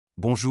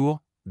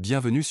Bonjour,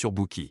 bienvenue sur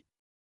Bookey.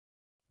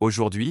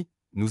 Aujourd'hui,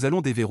 nous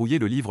allons déverrouiller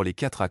le livre Les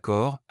 4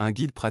 accords, un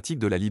guide pratique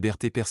de la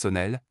liberté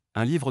personnelle,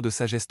 un livre de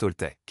sagesse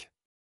toltèque.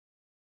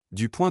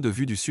 Du point de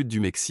vue du sud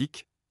du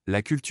Mexique,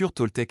 la culture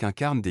toltèque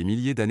incarne des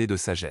milliers d'années de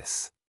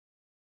sagesse.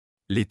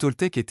 Les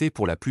Toltèques étaient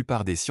pour la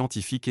plupart des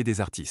scientifiques et des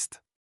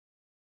artistes.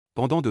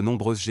 Pendant de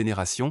nombreuses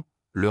générations,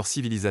 leur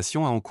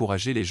civilisation a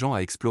encouragé les gens à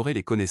explorer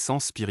les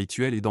connaissances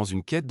spirituelles et dans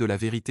une quête de la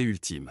vérité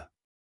ultime.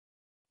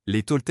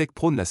 Les Toltèques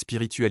prônent la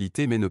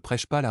spiritualité mais ne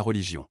prêchent pas la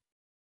religion.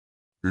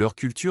 Leur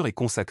culture est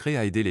consacrée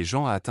à aider les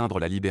gens à atteindre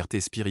la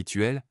liberté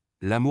spirituelle,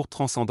 l'amour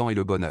transcendant et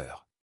le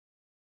bonheur.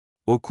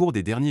 Au cours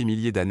des derniers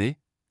milliers d'années,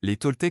 les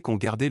Toltèques ont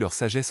gardé leur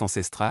sagesse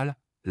ancestrale,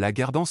 la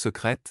gardant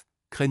secrète,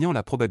 craignant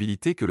la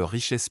probabilité que leur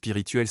richesse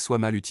spirituelle soit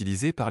mal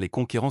utilisée par les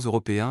conquérants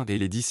européens et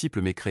les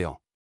disciples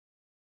mécréants.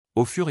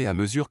 Au fur et à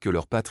mesure que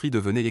leur patrie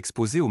devenait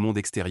exposée au monde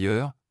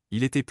extérieur,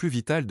 il était plus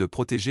vital de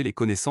protéger les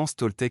connaissances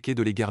toltèques et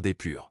de les garder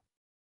pures.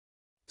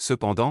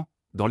 Cependant,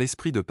 dans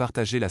l'esprit de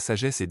partager la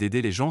sagesse et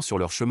d'aider les gens sur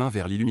leur chemin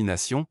vers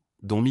l'illumination,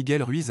 Don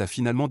Miguel Ruiz a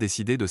finalement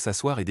décidé de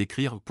s'asseoir et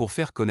d'écrire pour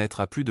faire connaître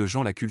à plus de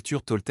gens la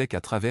culture toltèque à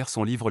travers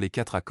son livre Les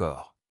 4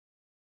 accords.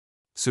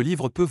 Ce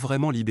livre peut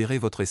vraiment libérer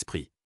votre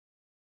esprit.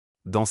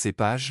 Dans ces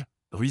pages,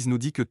 Ruiz nous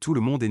dit que tout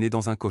le monde est né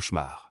dans un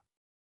cauchemar.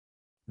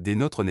 Dès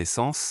notre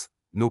naissance,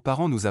 nos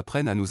parents nous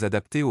apprennent à nous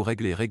adapter aux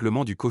règles et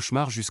règlements du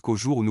cauchemar jusqu'au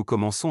jour où nous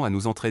commençons à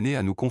nous entraîner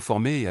à nous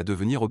conformer et à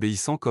devenir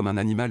obéissants comme un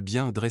animal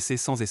bien dressé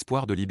sans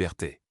espoir de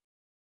liberté.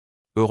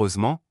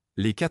 Heureusement,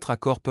 les 4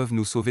 accords peuvent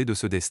nous sauver de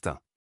ce destin.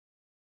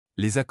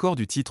 Les accords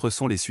du titre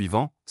sont les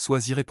suivants: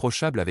 sois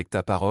irréprochable avec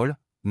ta parole,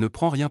 ne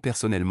prends rien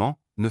personnellement,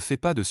 ne fais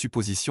pas de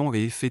suppositions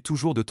et fais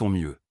toujours de ton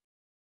mieux.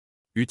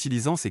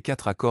 Utilisant ces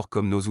 4 accords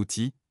comme nos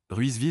outils,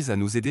 Ruiz vise à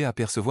nous aider à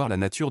percevoir la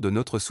nature de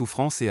notre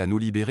souffrance et à nous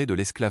libérer de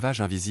l'esclavage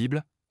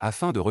invisible,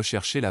 afin de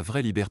rechercher la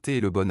vraie liberté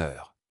et le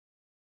bonheur.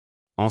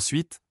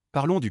 Ensuite,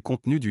 parlons du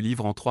contenu du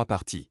livre en 3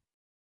 parties.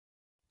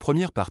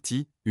 Première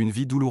partie, une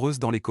vie douloureuse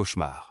dans les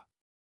cauchemars.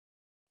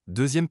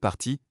 Deuxième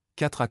partie,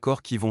 4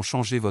 accords qui vont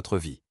changer votre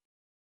vie.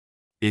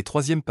 Et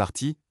troisième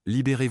partie,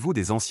 libérez-vous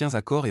des anciens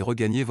accords et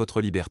regagnez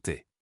votre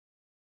liberté.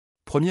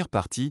 Première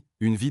partie,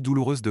 une vie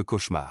douloureuse de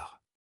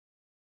cauchemar.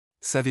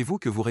 Savez-vous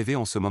que vous rêvez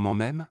en ce moment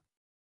même?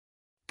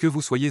 Que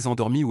vous soyez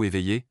endormi ou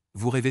éveillé,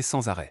 vous rêvez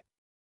sans arrêt.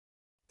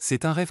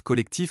 C'est un rêve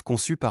collectif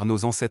conçu par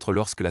nos ancêtres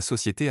lorsque la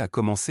société a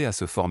commencé à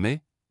se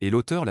former, et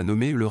l'auteur l'a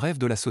nommé le rêve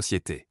de la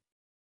société.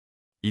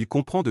 Il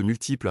comprend de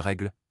multiples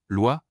règles,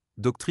 lois,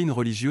 doctrines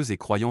religieuses et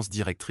croyances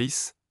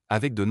directrices,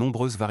 avec de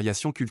nombreuses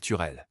variations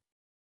culturelles.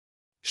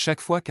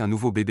 Chaque fois qu'un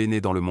nouveau bébé naît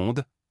dans le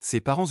monde,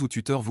 ses parents ou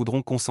tuteurs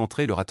voudront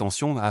concentrer leur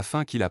attention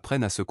afin qu'il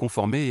apprenne à se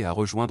conformer et à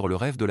rejoindre le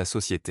rêve de la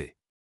société.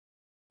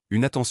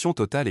 Une attention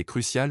totale est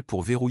cruciale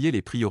pour verrouiller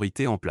les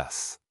priorités en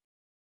place.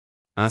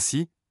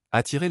 Ainsi,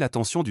 attirer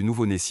l'attention du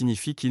nouveau-né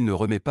signifie qu'il ne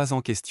remet pas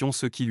en question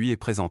ce qui lui est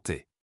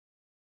présenté.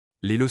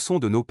 Les leçons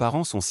de nos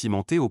parents sont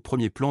cimentées au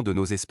premier plan de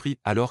nos esprits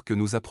alors que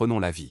nous apprenons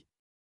la vie.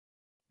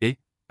 Et,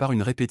 par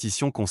une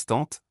répétition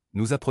constante,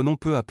 nous apprenons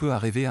peu à peu à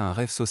rêver à un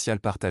rêve social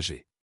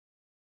partagé.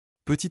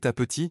 Petit à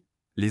petit,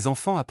 les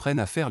enfants apprennent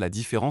à faire la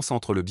différence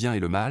entre le bien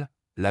et le mal,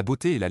 la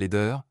beauté et la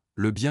laideur,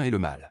 le bien et le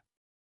mal.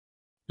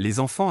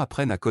 Les enfants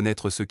apprennent à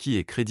connaître ce qui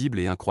est crédible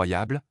et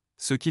incroyable,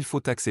 ce qu'il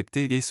faut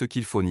accepter et ce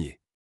qu'il faut nier.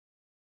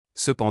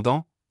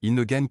 Cependant, ils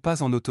ne gagnent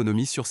pas en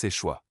autonomie sur ces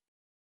choix.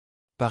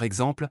 Par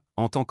exemple,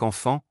 en tant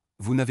qu'enfant,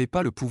 vous n'avez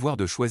pas le pouvoir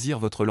de choisir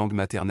votre langue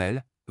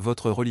maternelle,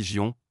 votre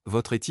religion,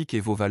 votre éthique et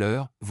vos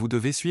valeurs, vous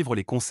devez suivre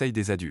les conseils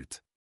des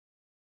adultes.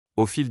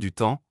 Au fil du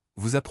temps,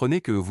 vous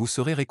apprenez que vous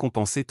serez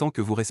récompensé tant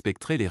que vous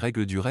respecterez les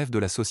règles du rêve de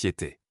la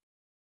société.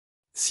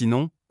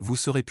 Sinon, vous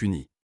serez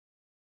puni.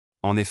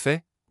 En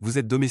effet, vous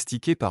êtes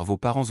domestiqué par vos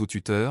parents ou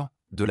tuteurs,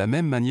 de la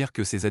même manière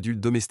que ces adultes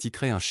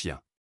domestiqueraient un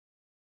chien.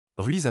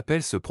 Ruiz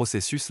appelle ce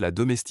processus la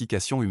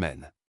domestication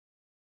humaine.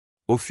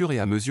 Au fur et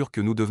à mesure que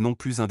nous devenons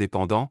plus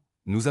indépendants,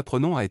 nous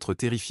apprenons à être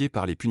terrifiés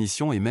par les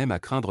punitions et même à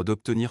craindre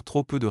d'obtenir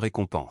trop peu de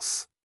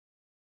récompenses.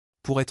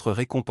 Pour être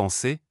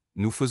récompensés,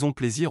 nous faisons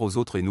plaisir aux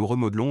autres et nous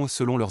remodelons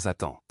selon leurs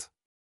attentes.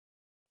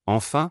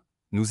 Enfin,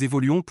 nous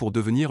évoluons pour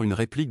devenir une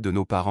réplique de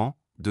nos parents,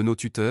 de nos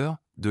tuteurs,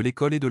 de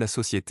l'école et de la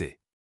société.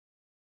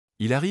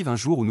 Il arrive un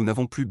jour où nous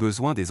n'avons plus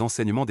besoin des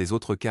enseignements des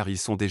autres car ils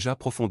sont déjà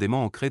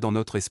profondément ancrés dans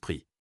notre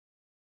esprit.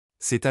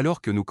 C'est alors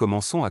que nous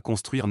commençons à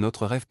construire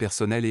notre rêve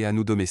personnel et à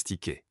nous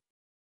domestiquer.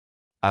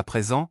 À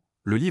présent,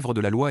 le livre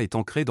de la loi est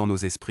ancré dans nos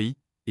esprits,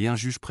 et un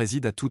juge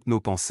préside à toutes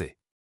nos pensées.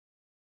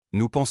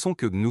 Nous pensons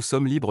que nous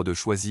sommes libres de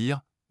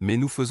choisir, mais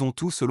nous faisons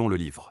tout selon le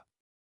livre.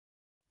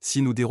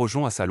 Si nous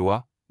dérogeons à sa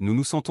loi, nous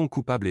nous sentons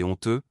coupables et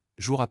honteux,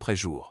 jour après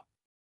jour.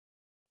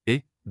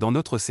 Et, dans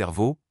notre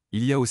cerveau,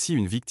 il y a aussi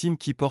une victime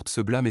qui porte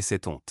ce blâme et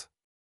cette honte.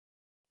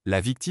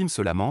 La victime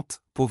se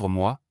lamente: pauvre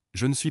moi,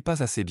 je ne suis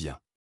pas assez bien.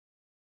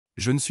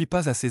 Je ne suis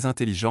pas assez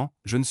intelligent,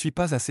 je ne suis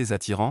pas assez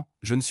attirant,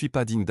 je ne suis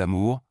pas digne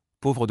d'amour,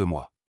 pauvre de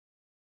moi.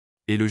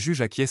 Et le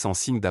juge acquiesce en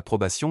signe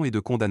d'approbation et de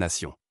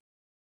condamnation.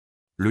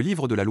 Le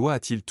livre de la loi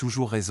a-t-il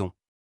toujours raison?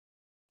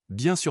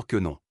 Bien sûr que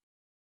non.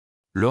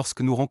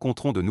 Lorsque nous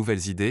rencontrons de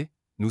nouvelles idées,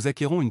 nous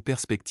acquérons une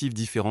perspective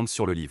différente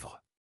sur le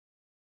livre.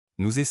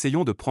 Nous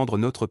essayons de prendre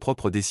notre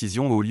propre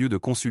décision au lieu de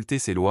consulter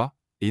ses lois,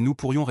 et nous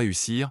pourrions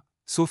réussir,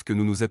 sauf que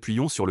nous nous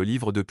appuyons sur le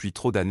livre depuis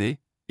trop d'années,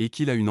 et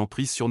qu'il a une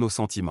emprise sur nos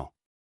sentiments.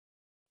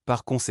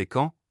 Par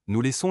conséquent,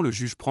 nous laissons le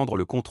juge prendre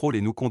le contrôle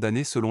et nous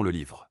condamner selon le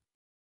livre.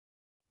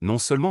 Non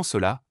seulement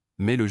cela,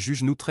 mais le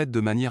juge nous traite de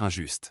manière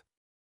injuste.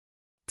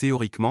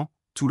 Théoriquement,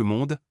 tout le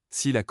monde,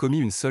 s'il a commis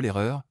une seule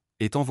erreur,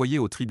 est envoyé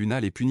au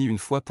tribunal et puni une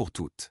fois pour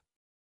toutes.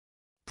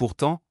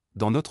 Pourtant,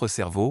 dans notre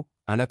cerveau,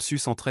 un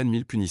lapsus entraîne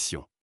 1000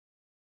 punitions.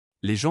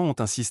 Les gens ont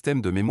un système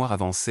de mémoire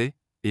avancé,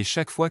 et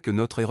chaque fois que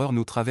notre erreur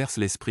nous traverse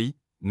l'esprit,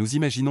 nous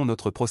imaginons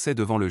notre procès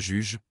devant le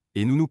juge,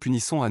 et nous nous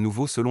punissons à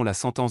nouveau selon la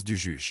sentence du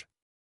juge.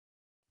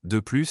 De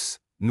plus,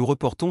 nous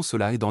reportons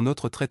cela et dans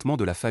notre traitement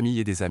de la famille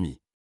et des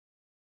amis.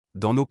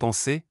 Dans nos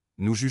pensées,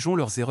 nous jugeons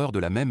leurs erreurs de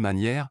la même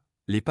manière,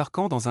 les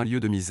parquant dans un lieu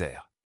de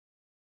misère.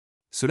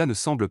 Cela ne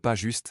semble pas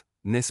juste,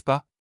 n'est-ce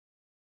pas?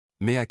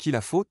 Mais à qui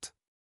la faute?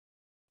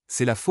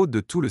 C'est la faute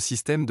de tout le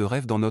système de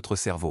rêve dans notre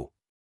cerveau.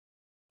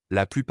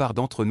 La plupart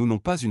d'entre nous n'ont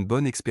pas une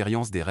bonne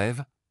expérience des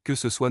rêves, que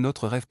ce soit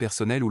notre rêve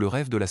personnel ou le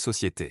rêve de la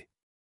société.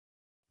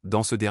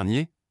 Dans ce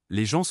dernier,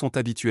 les gens sont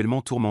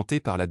habituellement tourmentés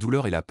par la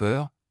douleur et la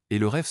peur, et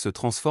le rêve se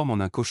transforme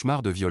en un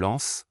cauchemar de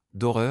violence,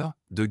 d'horreur,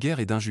 de guerre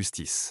et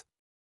d'injustice.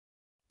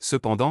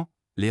 Cependant,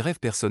 les rêves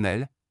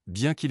personnels,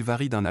 bien qu'ils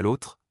varient d'un à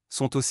l'autre,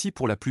 sont aussi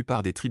pour la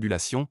plupart des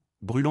tribulations,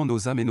 brûlant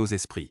nos âmes et nos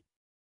esprits.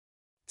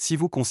 Si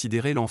vous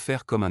considérez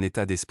l'enfer comme un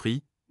état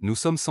d'esprit, nous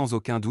sommes sans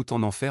aucun doute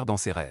en enfer dans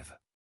ces rêves.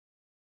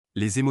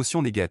 Les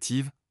émotions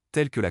négatives,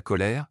 telles que la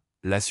colère,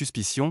 la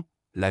suspicion,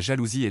 la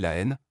jalousie et la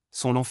haine,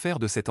 sont l'enfer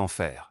de cet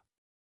enfer.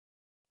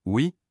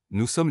 Oui,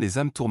 nous sommes les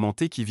âmes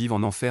tourmentées qui vivent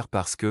en enfer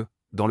parce que,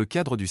 dans le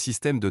cadre du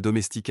système de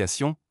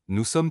domestication,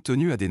 nous sommes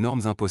tenus à des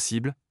normes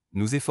impossibles,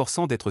 nous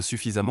efforçant d'être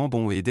suffisamment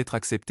bons et d'être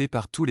acceptés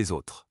par tous les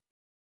autres.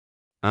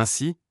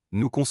 Ainsi,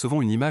 nous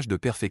concevons une image de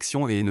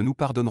perfection et ne nous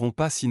pardonnerons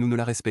pas si nous ne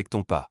la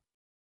respectons pas.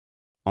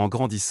 En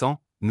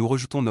grandissant, nous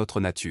rejetons notre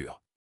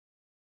nature.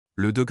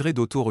 Le degré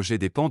d'auto-rejet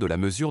dépend de la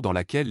mesure dans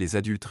laquelle les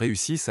adultes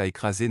réussissent à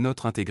écraser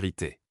notre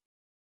intégrité.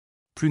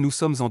 Plus nous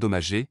sommes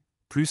endommagés,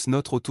 plus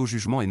notre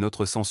auto-jugement et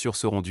notre censure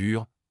seront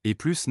durs, et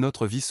plus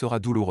notre vie sera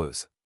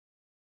douloureuse.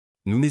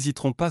 Nous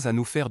n'hésiterons pas à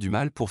nous faire du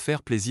mal pour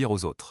faire plaisir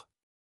aux autres.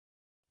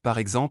 Par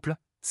exemple,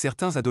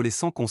 certains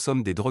adolescents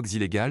consomment des drogues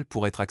illégales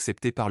pour être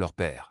acceptés par leur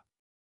père.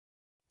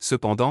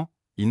 Cependant,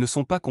 ils ne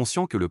sont pas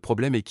conscients que le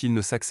problème est qu'ils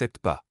ne s'acceptent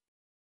pas.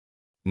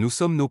 Nous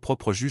sommes nos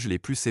propres juges les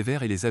plus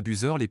sévères et les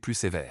abuseurs les plus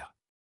sévères.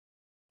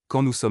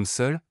 Quand nous sommes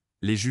seuls,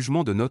 les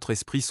jugements de notre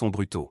esprit sont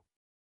brutaux.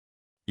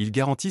 Ils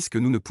garantissent que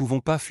nous ne pouvons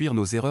pas fuir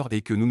nos erreurs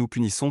et que nous nous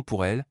punissons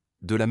pour elles,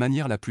 de la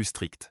manière la plus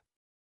stricte.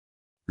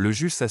 Le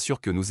juge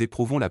s'assure que nous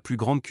éprouvons la plus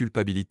grande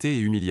culpabilité et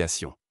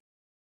humiliation.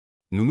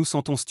 Nous nous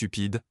sentons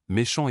stupides,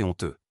 méchants et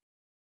honteux.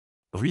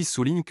 Ruiz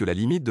souligne que la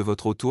limite de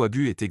votre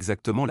auto-abus est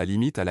exactement la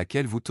limite à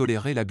laquelle vous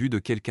tolérez l'abus de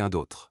quelqu'un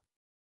d'autre.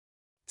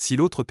 Si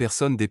l'autre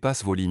personne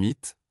dépasse vos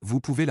limites, vous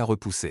pouvez la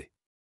repousser.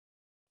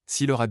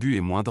 Si leur abus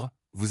est moindre,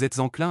 vous êtes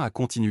enclin à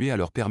continuer à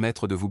leur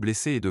permettre de vous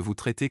blesser et de vous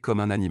traiter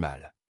comme un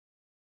animal.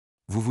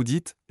 Vous vous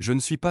dites, je ne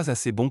suis pas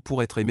assez bon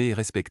pour être aimé et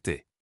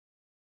respecté.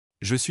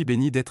 Je suis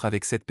béni d'être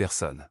avec cette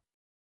personne.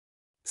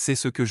 C'est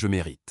ce que je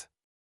mérite.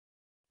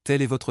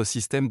 Tel est votre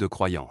système de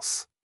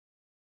croyance.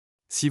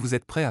 Si vous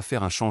êtes prêt à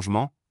faire un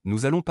changement,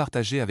 nous allons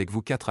partager avec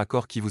vous 4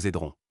 accords qui vous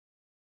aideront.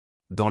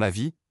 Dans la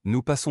vie,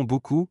 nous passons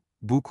beaucoup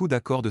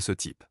d'accords de ce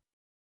type.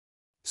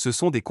 Ce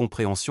sont des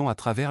compréhensions à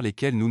travers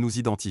lesquelles nous nous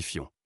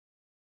identifions.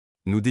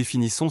 Nous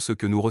définissons ce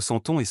que nous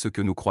ressentons et ce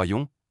que nous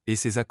croyons, et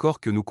ces accords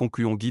que nous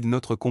concluons guident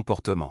notre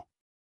comportement.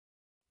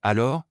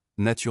 Alors,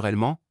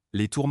 naturellement,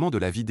 les tourments de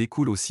la vie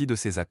découlent aussi de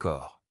ces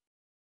accords.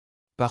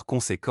 Par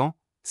conséquent,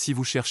 si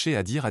vous cherchez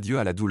à dire adieu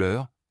à la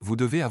douleur, vous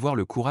devez avoir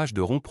le courage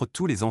de rompre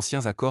tous les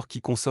anciens accords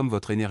qui consomment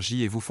votre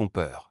énergie et vous font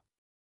peur.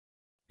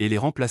 Et les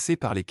remplacer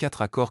par les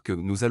 4 accords que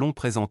nous allons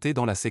présenter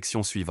dans la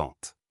section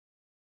suivante.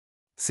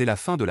 C'est la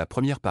fin de la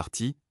première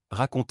partie,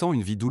 racontant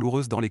une vie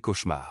douloureuse dans les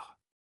cauchemars.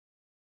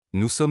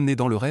 Nous sommes nés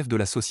dans le rêve de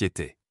la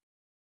société.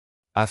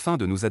 Afin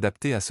de nous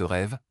adapter à ce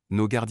rêve,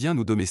 nos gardiens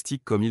nous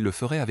domestiquent comme ils le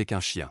feraient avec un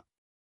chien.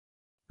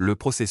 Le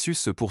processus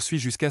se poursuit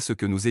jusqu'à ce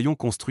que nous ayons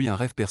construit un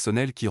rêve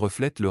personnel qui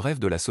reflète le rêve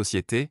de la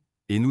société,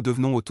 et nous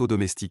devenons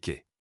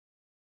auto-domestiqués.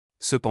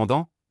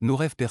 Cependant, nos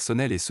rêves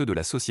personnels et ceux de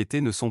la société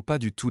ne sont pas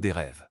du tout des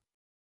rêves.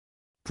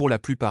 Pour la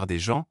plupart des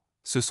gens,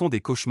 ce sont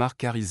des cauchemars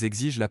car ils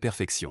exigent la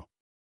perfection.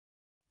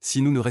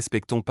 Si nous ne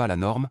respectons pas la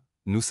norme,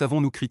 nous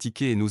savons nous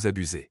critiquer et nous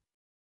abuser.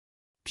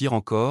 Pire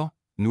encore,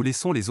 nous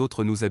laissons les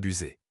autres nous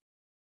abuser.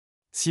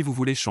 Si vous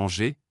voulez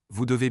changer,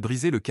 vous devez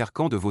briser le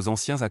carcan de vos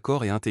anciens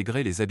accords et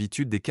intégrer les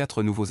habitudes des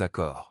 4 nouveaux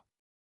accords.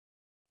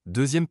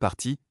 Deuxième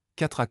partie,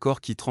 4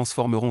 accords qui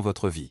transformeront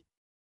votre vie.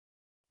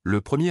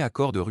 Le premier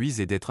accord de Ruiz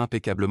est d'être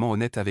impeccablement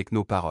honnête avec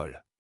nos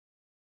paroles.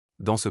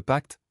 Dans ce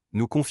pacte,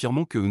 nous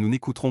confirmons que nous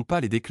n'écouterons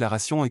pas les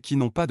déclarations qui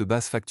n'ont pas de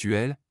base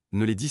factuelle,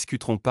 ne les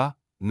discuterons pas,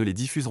 ne les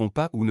diffuserons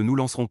pas ou ne nous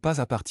lancerons pas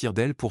à partir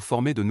d'elles pour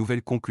former de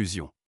nouvelles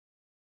conclusions.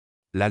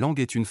 La langue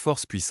est une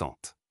force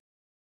puissante.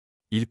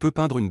 Il peut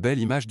peindre une belle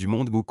image du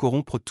monde ou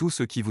corrompre tout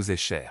ce qui vous est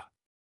cher.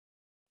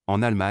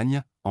 En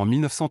Allemagne, en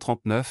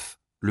 1939,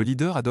 le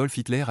leader Adolf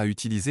Hitler a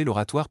utilisé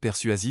l'oratoire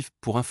persuasif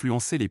pour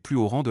influencer les plus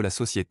hauts rangs de la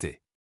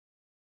société.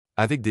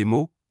 Avec des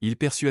mots, il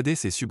persuadait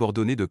ses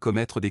subordonnés de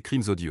commettre des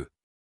crimes odieux.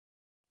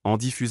 En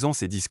diffusant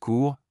ses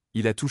discours,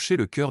 il a touché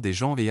le cœur des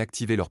gens et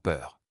activé leur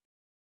peur.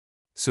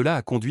 Cela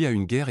a conduit à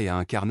une guerre et à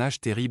un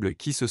carnage terrible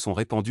qui se sont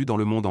répandus dans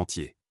le monde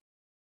entier.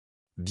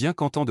 Bien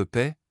qu'en temps de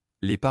paix,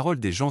 les paroles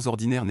des gens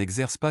ordinaires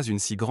n'exercent pas une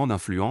si grande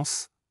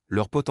influence,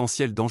 leur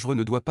potentiel dangereux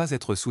ne doit pas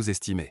être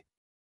sous-estimé.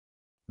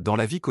 Dans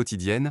la vie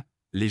quotidienne,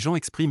 les gens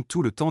expriment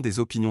tout le temps des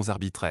opinions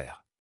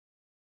arbitraires.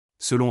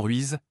 Selon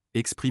Ruiz,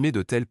 exprimer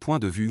de tels points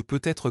de vue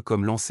peut être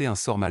comme lancer un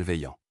sort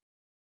malveillant.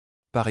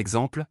 Par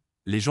exemple,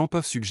 les gens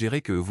peuvent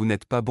suggérer que vous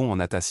n'êtes pas bon en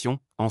natation,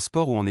 en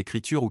sport ou en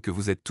écriture ou que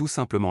vous êtes tout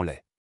simplement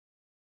laid.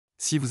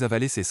 Si vous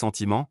avalez ces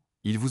sentiments,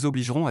 ils vous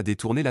obligeront à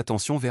détourner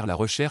l'attention vers la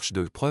recherche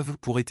de preuves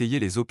pour étayer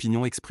les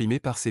opinions exprimées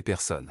par ces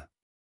personnes.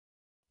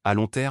 À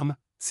long terme,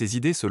 ces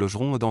idées se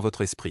logeront dans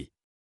votre esprit.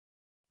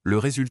 Le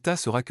résultat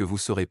sera que vous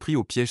serez pris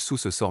au piège sous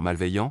ce sort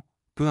malveillant,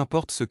 peu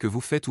importe ce que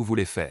vous faites ou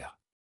voulez faire.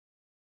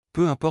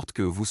 Peu importe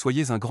que vous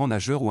soyez un grand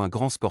nageur ou un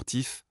grand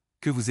sportif,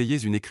 que vous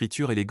ayez une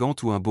écriture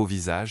élégante ou un beau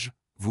visage,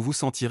 vous vous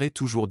sentirez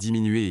toujours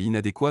diminué et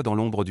inadéquat dans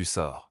l'ombre du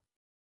sort.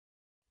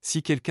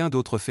 Si quelqu'un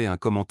d'autre fait un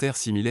commentaire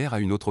similaire à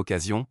une autre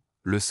occasion,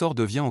 le sort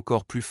devient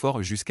encore plus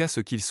fort jusqu'à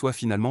ce qu'il soit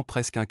finalement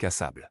presque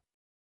incassable.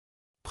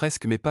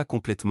 Presque mais pas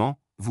complètement,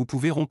 vous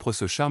pouvez rompre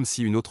ce charme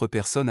si une autre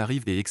personne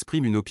arrive et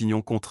exprime une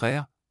opinion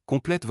contraire,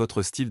 complète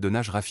votre style de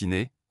nage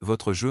raffiné,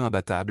 votre jeu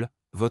imbattable,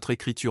 votre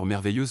écriture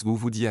merveilleuse ou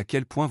vous dit à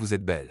quel point vous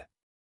êtes belle.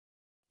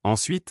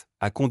 Ensuite,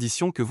 à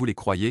condition que vous les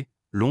croyez,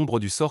 l'ombre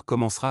du sort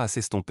commencera à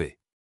s'estomper.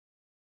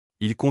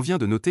 Il convient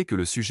de noter que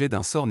le sujet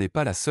d'un sort n'est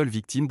pas la seule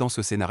victime dans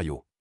ce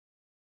scénario.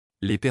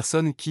 Les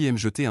personnes qui aiment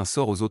jeter un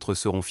sort aux autres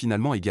seront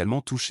finalement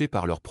également touchées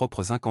par leurs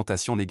propres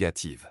incantations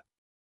négatives.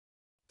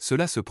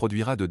 Cela se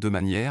produira de deux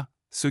manières,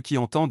 ceux qui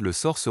entendent le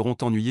sort seront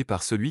ennuyés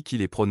par celui qui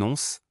les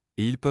prononce,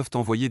 et ils peuvent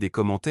envoyer des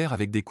commentaires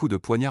avec des coups de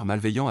poignard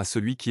malveillants à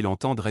celui qui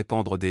l'entend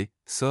répandre des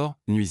sorts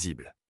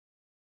nuisibles.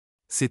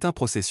 C'est un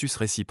processus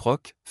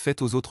réciproque,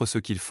 faites aux autres ce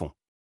qu'ils font.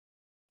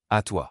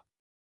 À toi.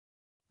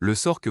 Le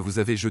sort que vous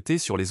avez jeté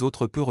sur les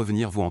autres peut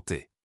revenir vous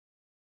hanter.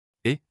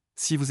 Et,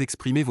 si vous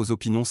exprimez vos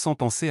opinions sans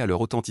penser à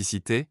leur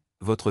authenticité,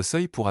 votre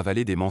seuil pour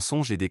avaler des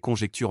mensonges et des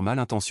conjectures mal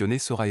intentionnées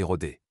sera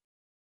érodé.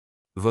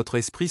 Votre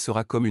esprit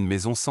sera comme une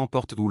maison sans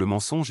porte où le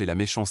mensonge et la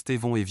méchanceté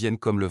vont et viennent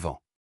comme le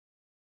vent.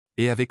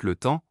 Et avec le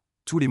temps,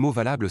 tous les mots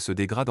valables se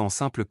dégradent en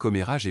simple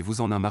commérage et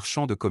vous en un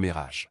marchand de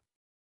commérage.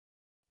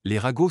 Les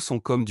ragots sont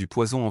comme du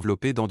poison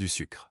enveloppé dans du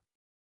sucre.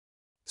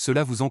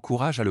 Cela vous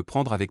encourage à le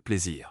prendre avec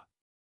plaisir.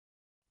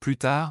 Plus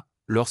tard,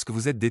 lorsque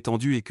vous êtes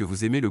détendu et que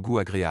vous aimez le goût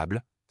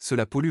agréable,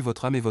 cela pollue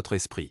votre âme et votre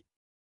esprit.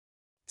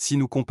 Si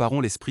nous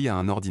comparons l'esprit à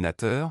un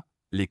ordinateur,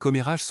 les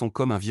commérages sont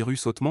comme un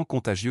virus hautement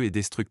contagieux et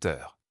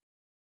destructeur.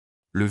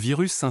 Le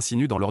virus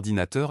s'insinue dans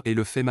l'ordinateur et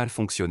le fait mal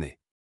fonctionner.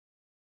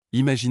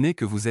 Imaginez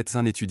que vous êtes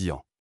un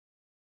étudiant.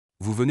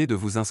 Vous venez de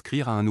vous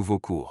inscrire à un nouveau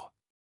cours.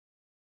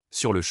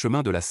 Sur le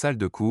chemin de la salle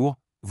de cours,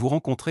 vous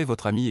rencontrez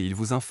votre ami et il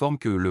vous informe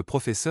que le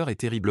professeur est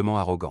terriblement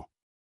arrogant.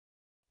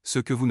 Ce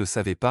que vous ne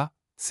savez pas,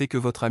 c'est que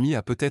votre ami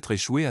a peut-être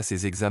échoué à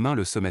ses examens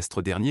le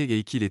semestre dernier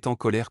et qu'il est en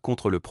colère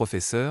contre le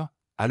professeur,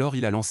 alors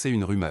il a lancé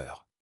une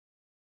rumeur.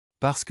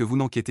 Parce que vous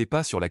n'enquêtez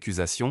pas sur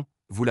l'accusation,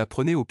 vous la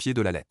prenez au pied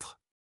de la lettre.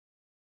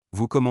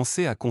 Vous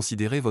commencez à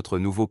considérer votre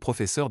nouveau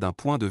professeur d'un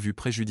point de vue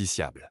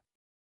préjudiciable.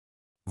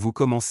 Vous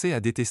commencez à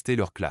détester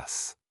leur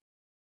classe.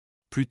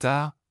 Plus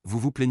tard, vous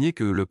vous plaignez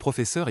que le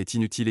professeur est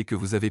inutile et que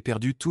vous avez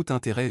perdu tout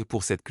intérêt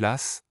pour cette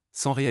classe,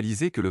 sans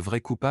réaliser que le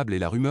vrai coupable est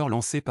la rumeur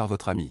lancée par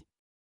votre ami.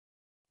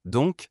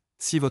 Donc,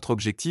 si votre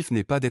objectif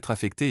n'est pas d'être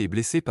affecté et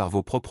blessé par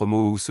vos propres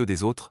mots ou ceux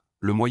des autres,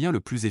 le moyen le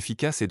plus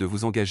efficace est de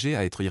vous engager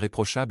à être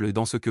irréprochable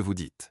dans ce que vous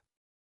dites.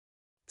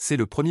 C'est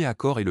le premier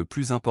accord et le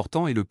plus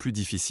important et le plus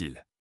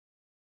difficile.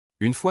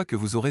 Une fois que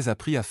vous aurez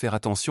appris à faire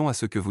attention à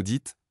ce que vous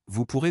dites,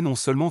 vous pourrez non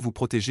seulement vous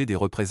protéger des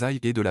représailles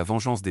et de la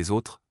vengeance des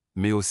autres,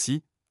 mais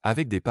aussi,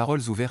 avec des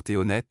paroles ouvertes et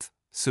honnêtes,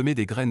 semer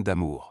des graines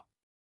d'amour.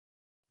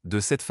 De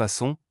cette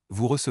façon,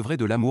 vous recevrez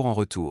de l'amour en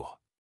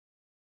retour.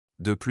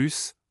 De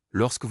plus,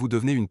 lorsque vous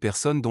devenez une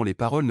personne dont les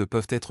paroles ne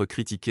peuvent être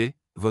critiquées,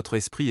 votre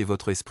esprit et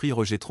votre esprit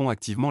rejetteront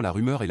activement la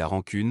rumeur et la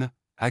rancune,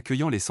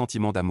 accueillant les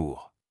sentiments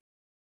d'amour.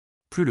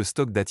 Plus le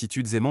stock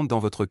d'attitudes aimantes dans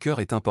votre cœur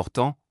est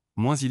important,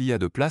 moins il y a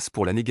de place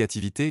pour la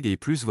négativité et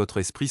plus votre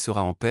esprit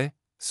sera en paix,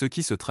 ce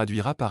qui se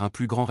traduira par un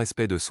plus grand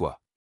respect de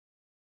soi.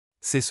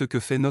 C'est ce que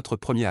fait notre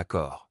premier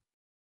accord.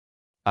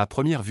 À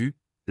première vue,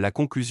 la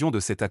conclusion de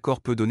cet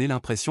accord peut donner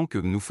l'impression que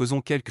nous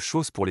faisons quelque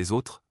chose pour les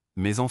autres,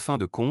 mais en fin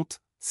de compte,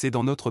 c'est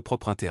dans notre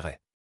propre intérêt.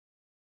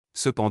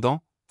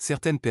 Cependant,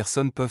 certaines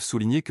personnes peuvent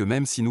souligner que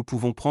même si nous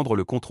pouvons prendre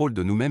le contrôle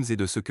de nous-mêmes et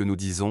de ce que nous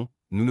disons,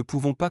 nous ne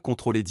pouvons pas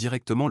contrôler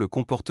directement le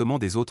comportement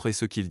des autres et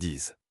ce qu'ils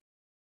disent.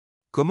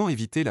 Comment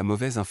éviter la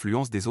mauvaise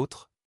influence des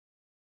autres?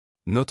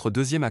 Notre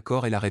deuxième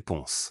accord est la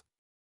réponse.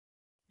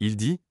 Il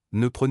dit,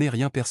 ne prenez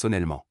rien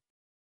personnellement.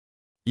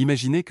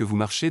 Imaginez que vous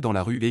marchez dans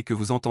la rue et que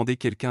vous entendez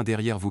quelqu'un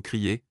derrière vous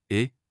crier «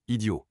 Eh,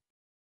 idiot !»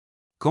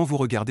 Quand vous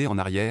regardez en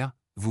arrière,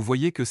 vous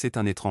voyez que c'est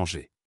un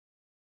étranger.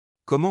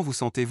 Comment vous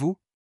sentez-vous?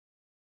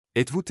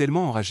 Êtes-vous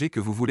tellement enragé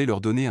que vous voulez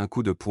leur donner un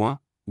coup de poing,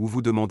 ou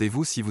vous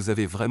demandez-vous si vous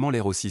avez vraiment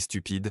l'air aussi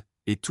stupide,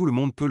 et tout le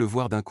monde peut le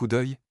voir d'un coup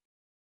d'œil?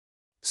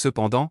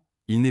 Cependant,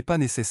 il n'est pas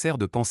nécessaire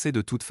de penser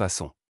de toute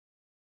façon.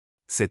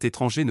 Cet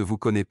étranger ne vous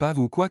connaît pas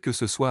ou quoi que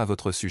ce soit à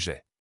votre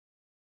sujet.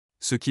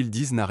 Ce qu'ils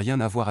disent n'a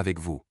rien à voir avec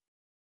vous.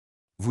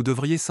 Vous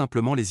devriez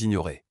simplement les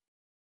ignorer.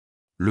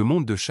 Le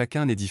monde de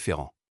chacun est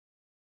différent.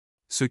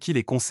 Ce qui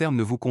les concerne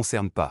ne vous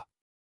concerne pas.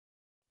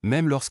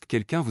 Même lorsque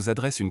quelqu'un vous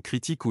adresse une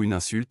critique ou une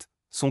insulte,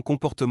 son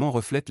comportement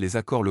reflète les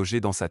accords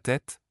logés dans sa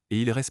tête,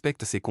 et il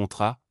respecte ses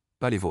contrats,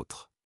 pas les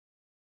vôtres.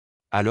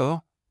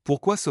 Alors,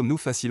 pourquoi sommes-nous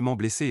facilement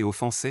blessés et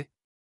offensés?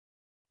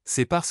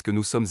 C'est parce que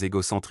nous sommes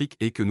égocentriques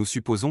et que nous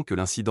supposons que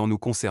l'incident nous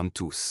concerne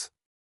tous.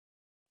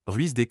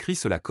 Ruiz décrit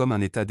cela comme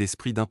un état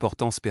d'esprit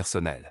d'importance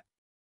personnelle.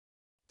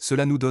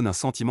 Cela nous donne un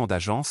sentiment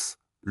d'agence,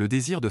 le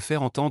désir de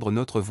faire entendre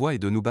notre voix et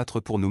de nous battre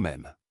pour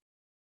nous-mêmes.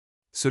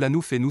 Cela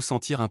nous fait nous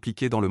sentir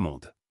impliqués dans le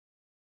monde.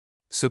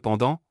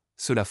 Cependant,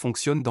 cela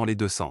fonctionne dans les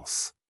deux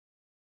sens.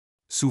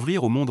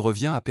 S'ouvrir au monde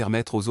revient à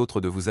permettre aux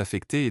autres de vous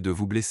affecter et de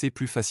vous blesser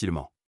plus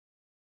facilement.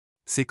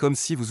 C'est comme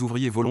si vous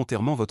ouvriez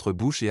volontairement votre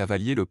bouche et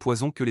avaliez le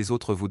poison que les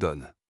autres vous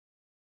donnent.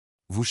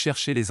 Vous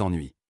cherchez les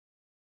ennuis.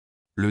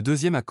 Le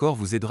deuxième accord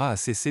vous aidera à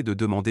cesser de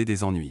demander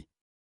des ennuis.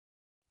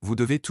 Vous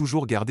devez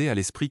toujours garder à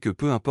l'esprit que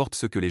peu importe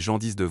ce que les gens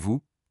disent de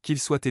vous, qu'ils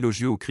soient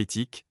élogieux ou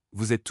critiques,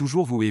 vous êtes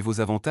toujours vous et vos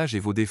avantages et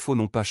vos défauts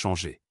n'ont pas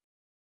changé.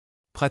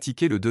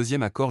 Pratiquez le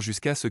deuxième accord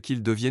jusqu'à ce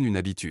qu'il devienne une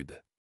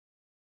habitude.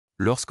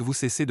 Lorsque vous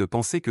cessez de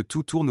penser que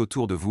tout tourne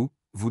autour de vous,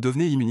 vous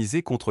devenez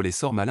immunisé contre les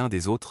sorts malins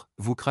des autres,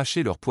 vous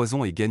crachez leur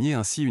poison et gagnez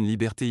ainsi une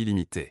liberté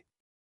illimitée.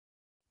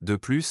 De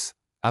plus,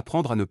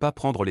 apprendre à ne pas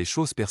prendre les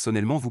choses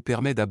personnellement vous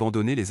permet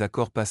d'abandonner les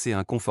accords passés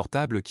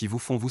inconfortables qui vous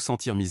font vous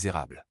sentir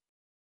misérable.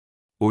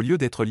 Au lieu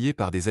d'être lié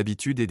par des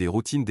habitudes et des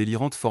routines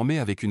délirantes formées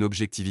avec une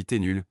objectivité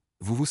nulle,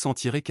 vous vous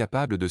sentirez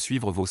capable de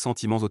suivre vos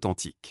sentiments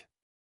authentiques.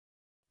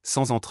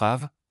 Sans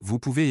entrave, vous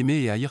pouvez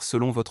aimer et haïr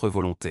selon votre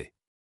volonté.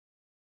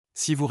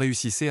 Si vous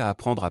réussissez à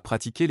apprendre à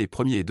pratiquer les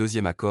premiers et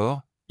deuxièmes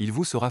accords, il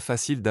vous sera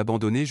facile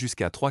d'abandonner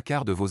jusqu'à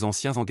 3/4 de vos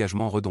anciens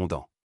engagements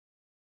redondants.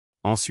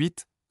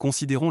 Ensuite,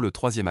 considérons le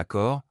troisième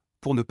accord,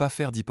 pour ne pas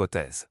faire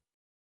d'hypothèse.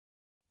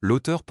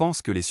 L'auteur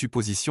pense que les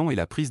suppositions et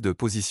la prise de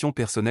position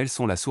personnelle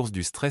sont la source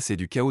du stress et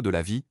du chaos de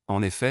la vie,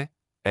 en effet,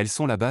 elles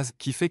sont la base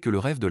qui fait que le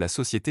rêve de la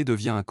société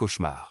devient un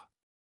cauchemar.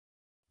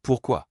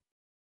 Pourquoi?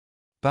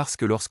 Parce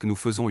que lorsque nous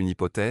faisons une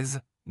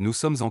hypothèse, nous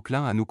sommes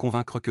enclins à nous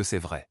convaincre que c'est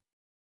vrai.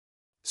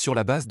 Sur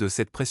la base de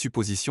cette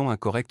présupposition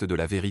incorrecte de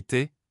la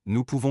vérité,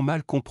 nous pouvons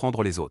mal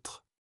comprendre les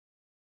autres.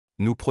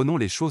 Nous prenons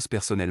les choses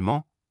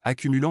personnellement,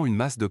 accumulant une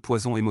masse de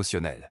poison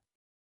émotionnel.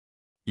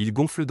 Il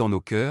gonfle dans nos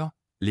cœurs,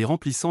 les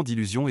remplissant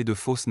d'illusions et de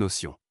fausses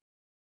notions.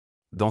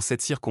 Dans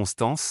cette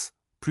circonstance,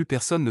 plus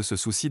personne ne se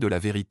soucie de la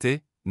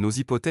vérité, nos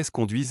hypothèses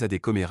conduisent à des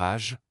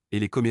commérages, et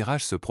les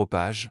commérages se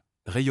propagent,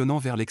 rayonnant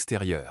vers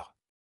l'extérieur.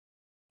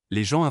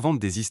 Les gens inventent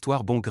des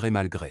histoires bon gré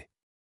mal gré.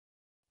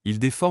 Ils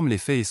déforment les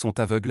faits et sont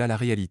aveugles à la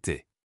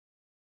réalité.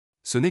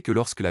 Ce n'est que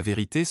lorsque la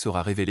vérité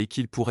sera révélée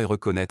qu'ils pourraient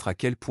reconnaître à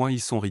quel point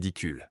ils sont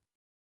ridicules.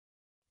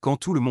 Quand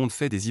tout le monde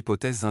fait des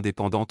hypothèses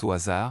indépendantes au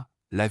hasard,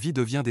 la vie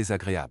devient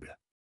désagréable.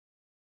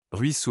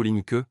 Ruiz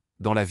souligne que,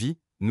 dans la vie,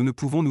 nous ne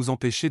pouvons nous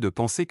empêcher de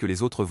penser que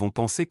les autres vont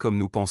penser comme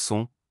nous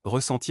pensons,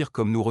 ressentir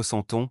comme nous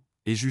ressentons,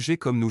 et juger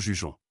comme nous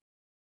jugeons.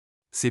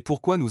 C'est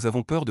pourquoi nous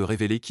avons peur de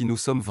révéler qui nous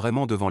sommes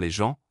vraiment devant les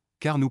gens,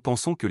 car nous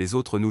pensons que les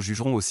autres nous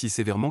jugeront aussi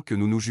sévèrement que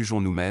nous nous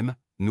jugeons nous-mêmes,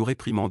 nous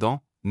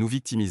réprimandant, nous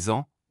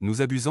victimisant,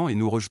 nous abusant et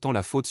nous rejetant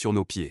la faute sur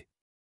nos pieds.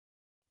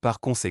 Par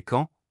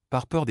conséquent,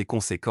 par peur des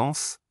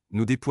conséquences,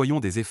 nous déployons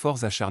des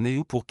efforts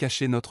acharnés pour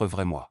cacher notre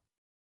vrai moi.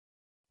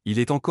 Il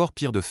est encore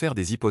pire de faire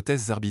des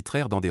hypothèses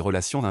arbitraires dans des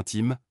relations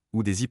intimes,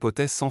 où des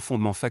hypothèses sans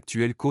fondement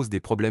factuel causent des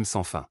problèmes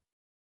sans fin.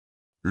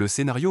 Le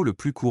scénario le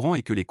plus courant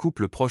est que les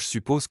couples proches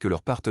supposent que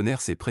leur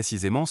partenaire sait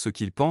précisément ce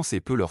qu'il pense et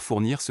peut leur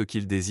fournir ce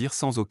qu'ils désirent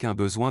sans aucun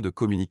besoin de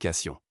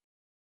communication.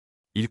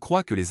 Ils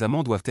croient que les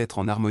amants doivent être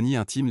en harmonie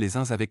intime les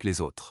uns avec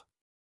les autres.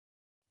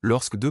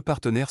 Lorsque deux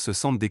partenaires se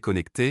sentent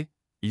déconnectés,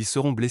 ils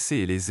seront blessés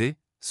et lésés,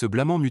 se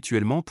blâmant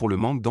mutuellement pour le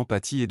manque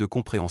d'empathie et de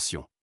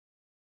compréhension.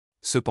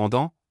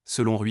 Cependant,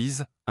 selon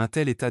Ruiz, un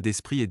tel état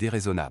d'esprit est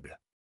déraisonnable.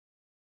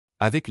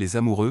 Avec les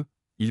amoureux,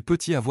 il peut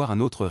y avoir un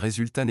autre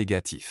résultat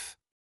négatif.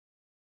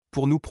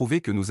 Pour nous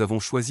prouver que nous avons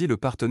choisi le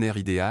partenaire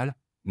idéal,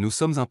 nous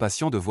sommes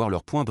impatients de voir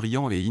leurs points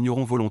brillants et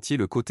ignorons volontiers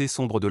le côté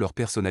sombre de leur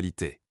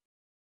personnalité.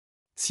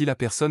 Si la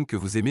personne que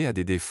vous aimez a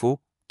des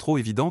défauts, trop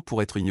évidents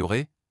pour être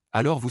ignorés,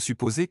 alors vous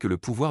supposez que le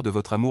pouvoir de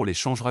votre amour les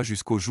changera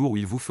jusqu'au jour où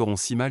ils vous feront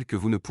si mal que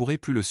vous ne pourrez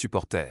plus le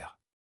supporter.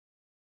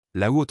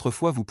 Là où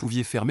autrefois vous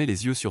pouviez fermer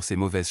les yeux sur ces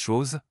mauvaises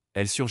choses,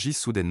 elles surgissent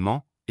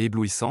soudainement,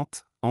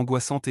 éblouissantes,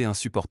 angoissantes et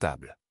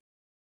insupportables.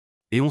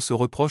 Et on se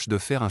reproche de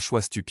faire un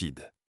choix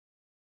stupide.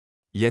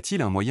 Y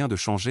a-t-il un moyen de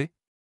changer?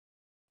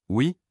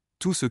 Oui,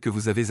 Tout ce que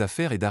vous avez à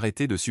faire est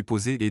d'arrêter de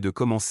supposer et de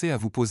commencer à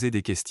vous poser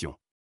des questions.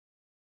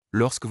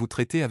 Lorsque vous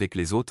traitez avec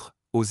les autres,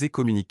 osez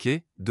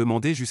communiquer,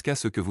 demandez jusqu'à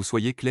ce que vous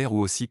soyez clair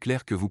ou aussi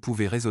clair que vous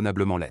pouvez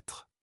raisonnablement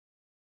l'être.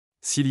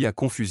 S'il y a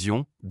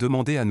confusion,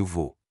 demandez à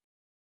nouveau.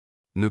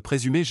 Ne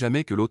présumez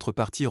jamais que l'autre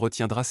partie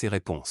retiendra ses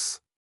réponses.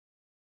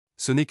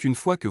 Ce n'est qu'une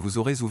fois que vous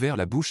aurez ouvert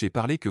la bouche et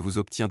parlé que vous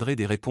obtiendrez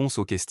des réponses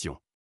aux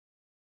questions.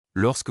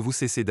 Lorsque vous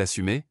cessez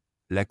d'assumer,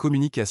 la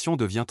communication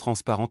devient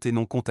transparente et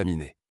non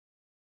contaminée.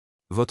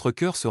 Votre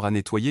cœur sera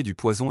nettoyé du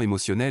poison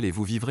émotionnel et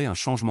vous vivrez un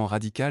changement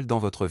radical dans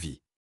votre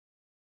vie.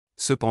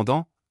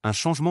 Cependant, un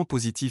changement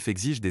positif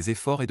exige des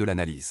efforts et de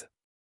l'analyse.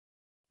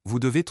 Vous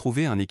devez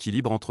trouver un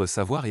équilibre entre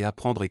savoir et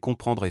apprendre et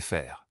comprendre et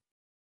faire.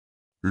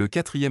 Le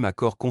 4e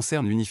accord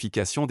concerne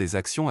l'unification des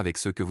actions avec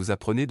ce que vous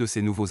apprenez de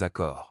ces nouveaux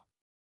accords.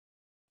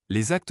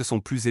 Les actes sont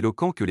plus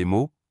éloquents que les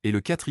mots, et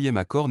le 4e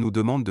accord nous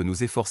demande de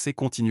nous efforcer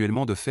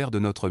continuellement de faire de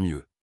notre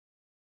mieux.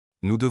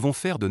 Nous devons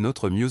faire de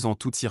notre mieux en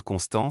toutes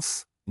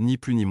circonstances, ni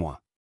plus ni moins.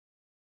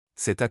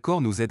 Cet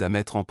accord nous aide à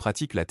mettre en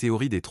pratique la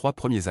théorie des 3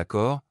 premiers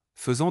accords,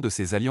 faisant de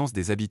ces alliances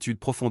des habitudes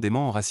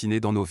profondément enracinées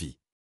dans nos vies.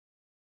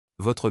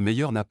 Votre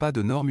meilleur n'a pas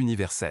de norme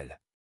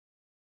universelle.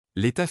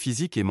 L'état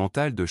physique et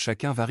mental de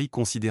chacun varie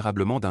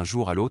considérablement d'un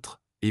jour à l'autre,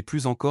 et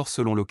plus encore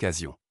selon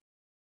l'occasion.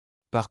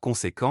 Par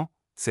conséquent,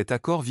 cet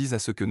accord vise à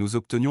ce que nous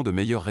obtenions de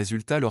meilleurs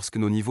résultats lorsque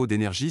nos niveaux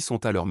d'énergie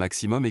sont à leur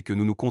maximum et que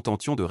nous nous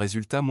contentions de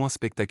résultats moins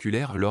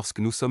spectaculaires lorsque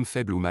nous sommes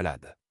faibles ou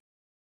malades.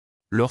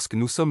 Lorsque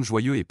nous sommes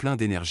joyeux et pleins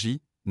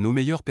d'énergie, nos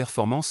meilleures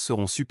performances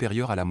seront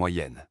supérieures à la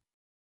moyenne.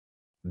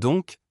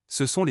 Donc,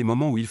 ce sont les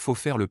moments où il faut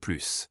faire le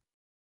plus.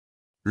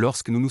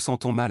 Lorsque nous nous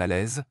sentons mal à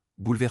l'aise,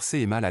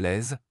 bouleversés et mal à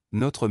l'aise,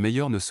 notre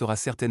meilleur ne sera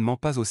certainement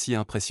pas aussi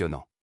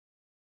impressionnant.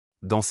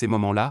 Dans ces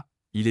moments-là,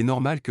 il est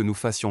normal que nous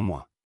fassions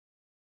moins.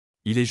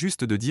 Il est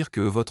juste de dire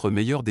que votre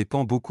meilleur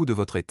dépend beaucoup de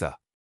votre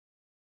état.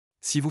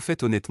 Si vous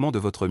faites honnêtement de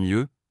votre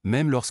mieux,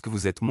 même lorsque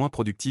vous êtes moins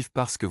productif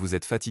parce que vous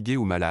êtes fatigué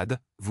ou malade,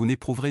 vous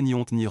n'éprouverez ni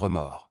honte ni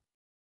remords.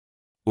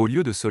 Au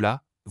lieu de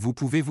cela, vous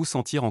pouvez vous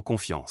sentir en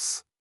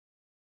confiance.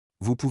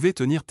 Vous pouvez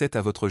tenir tête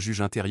à votre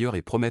juge intérieur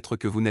et promettre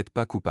que vous n'êtes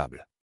pas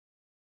coupable.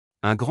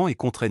 Un grand et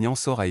contraignant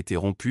sort a été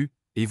rompu,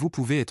 et vous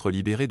pouvez être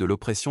libéré de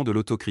l'oppression de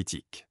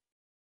l'autocritique.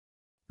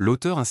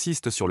 L'auteur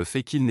insiste sur le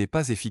fait qu'il n'est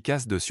pas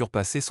efficace de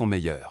surpasser son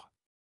meilleur.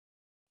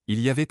 Il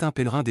y avait un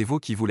pèlerin dévot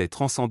qui voulait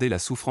transcender la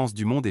souffrance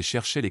du monde et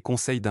cherchait les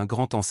conseils d'un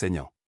grand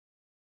enseignant.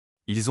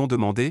 Ils ont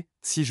demandé,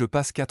 si je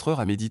passe 4 heures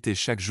à méditer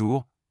chaque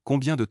jour,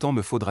 combien de temps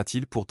me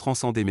faudra-t-il pour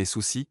transcender mes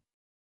soucis?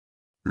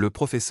 Le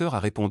professeur a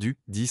répondu,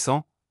 10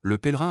 ans. Le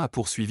pèlerin a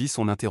poursuivi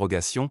son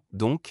interrogation,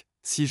 donc,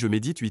 si je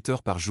médite 8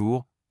 heures par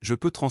jour, je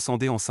peux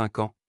transcender en 5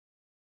 ans.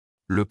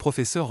 Le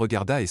professeur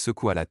regarda et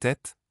secoua la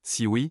tête,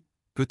 si oui,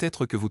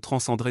 peut-être que vous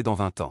transcenderez dans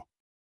 20 ans.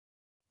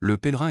 Le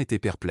pèlerin était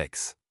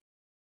perplexe.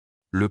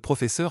 Le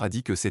professeur a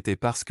dit que c'était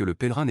parce que le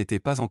pèlerin n'était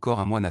pas encore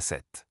un moine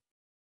ascète.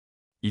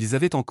 Ils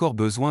avaient encore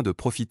besoin de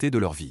profiter de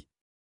leur vie.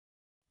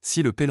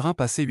 Si le pèlerin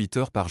passait 8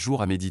 heures par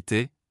jour à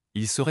méditer,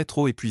 il serait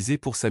trop épuisé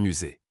pour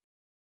s'amuser.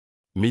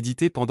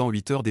 Méditer pendant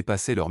 8 heures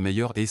dépassait leur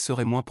meilleur et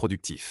serait moins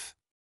productif.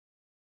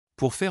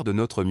 Pour faire de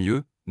notre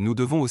mieux, nous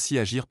devons aussi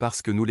agir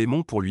parce que nous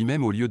l'aimons pour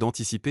lui-même au lieu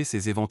d'anticiper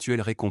ses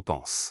éventuelles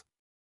récompenses.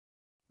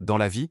 Dans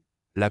la vie,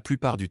 la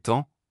plupart du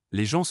temps,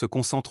 les gens se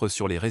concentrent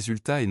sur les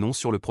résultats et non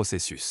sur le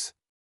processus.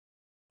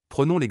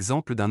 Prenons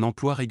l'exemple d'un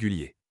emploi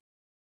régulier.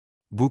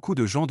 Beaucoup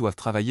de gens doivent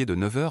travailler de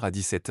 9 heures à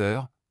 17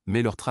 heures,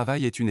 mais leur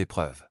travail est une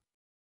épreuve.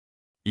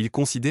 Ils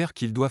considèrent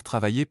qu'ils doivent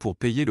travailler pour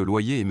payer le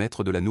loyer et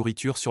mettre de la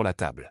nourriture sur la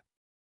table.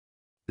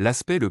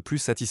 L'aspect le plus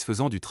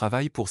satisfaisant du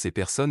travail pour ces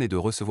personnes est de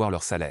recevoir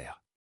leur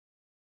salaire.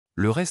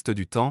 Le reste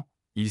du temps,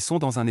 ils sont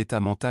dans un état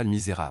mental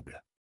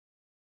misérable.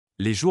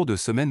 Les jours de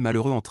semaine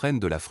malheureux entraînent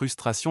de la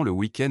frustration le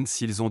week-end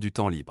s'ils ont du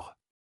temps libre.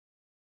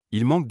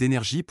 Ils manquent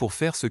d'énergie pour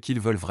faire ce qu'ils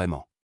veulent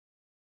vraiment.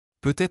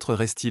 Peut-être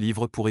restent-ils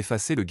ivres pour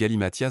effacer le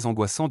galimatias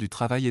angoissant du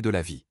travail et de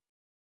la vie.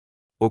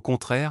 Au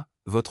contraire,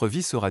 votre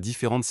vie sera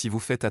différente si vous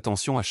faites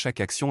attention à chaque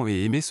action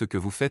et aimez ce que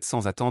vous faites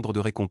sans attendre de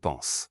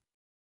récompense.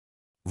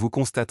 Vous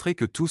constaterez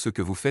que tout ce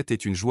que vous faites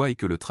est une joie et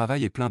que le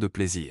travail est plein de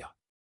plaisir.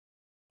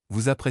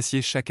 Vous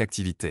appréciez chaque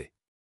activité.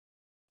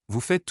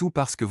 Vous faites tout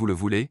parce que vous le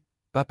voulez,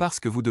 pas parce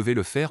que vous devez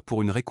le faire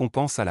pour une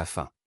récompense à la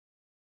fin.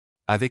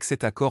 Avec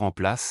cet accord en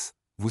place,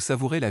 vous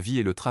savourez la vie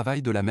et le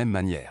travail de la même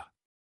manière.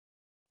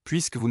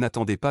 Puisque vous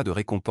n'attendez pas de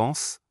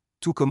récompense,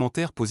 tout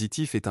commentaire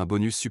positif est un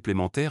bonus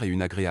supplémentaire et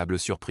une agréable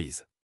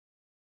surprise.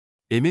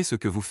 Aimer ce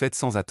que vous faites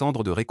sans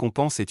attendre de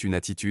récompense est une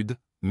attitude,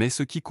 mais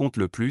ce qui compte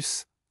le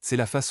plus, c'est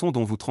la façon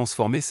dont vous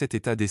transformez cet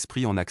état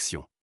d'esprit en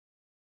action.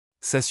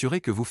 S'assurer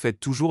que vous faites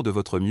toujours de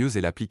votre mieux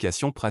est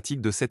l'application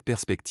pratique de cette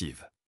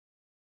perspective.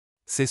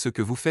 C'est ce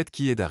que vous faites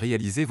qui aide à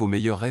réaliser vos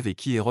meilleurs rêves et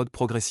qui érode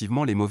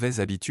progressivement les mauvaises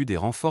habitudes et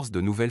renforce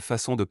de nouvelles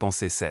façons de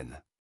penser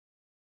saines.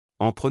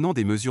 En prenant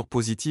des mesures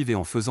positives et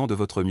en faisant de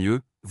votre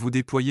mieux, vous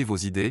déployez vos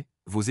idées,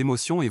 vos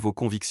émotions et vos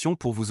convictions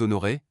pour vous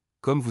honorer,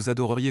 comme vous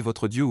adoreriez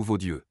votre Dieu ou vos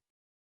dieux.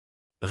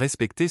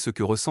 Respectez ce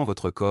que ressent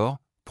votre corps,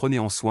 prenez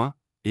en soin,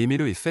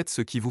 aimez-le et faites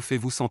ce qui vous fait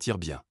vous sentir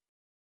bien.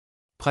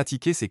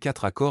 Pratiquez ces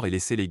 4 accords et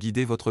laissez-les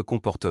guider votre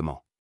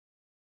comportement.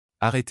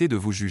 Arrêtez de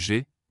vous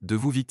juger, de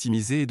vous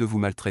victimiser et de vous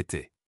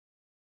maltraiter.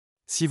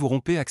 Si vous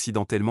rompez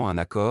accidentellement un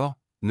accord,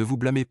 ne vous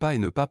blâmez pas et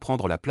ne pas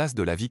prendre la place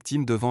de la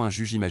victime devant un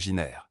juge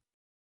imaginaire.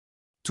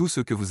 Tout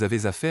ce que vous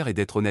avez à faire est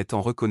d'être honnête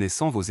en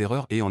reconnaissant vos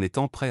erreurs et en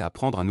étant prêt à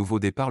prendre un nouveau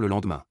départ le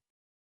lendemain.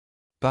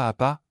 Pas à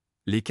pas,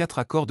 les 4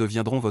 accords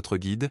deviendront votre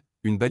guide,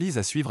 une balise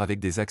à suivre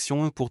avec des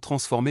actions pour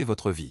transformer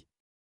votre vie.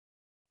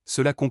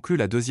 Cela conclut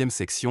la deuxième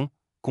section,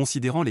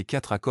 considérant les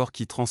 4 accords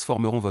qui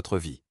transformeront votre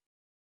vie.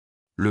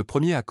 Le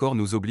premier accord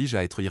nous oblige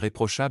à être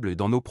irréprochables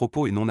dans nos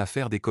propos et non à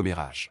faire des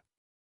commérages.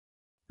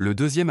 Le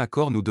deuxième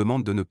accord nous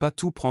demande de ne pas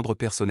tout prendre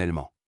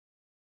personnellement.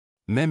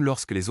 Même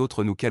lorsque les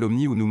autres nous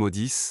calomnient ou nous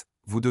maudissent,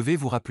 vous devez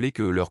vous rappeler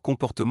que leurs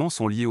comportements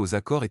sont liés aux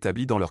accords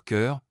établis dans leur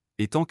cœur,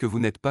 et tant que vous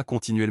n'êtes pas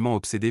continuellement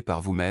obsédé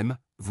par vous-même,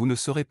 vous ne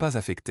serez pas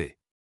affecté.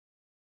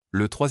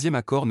 Le troisième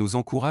accord nous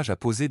encourage à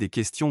poser des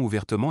questions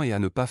ouvertement et à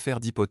ne pas faire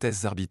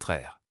d'hypothèses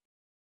arbitraires.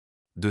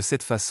 De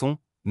cette façon,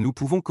 nous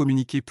pouvons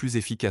communiquer plus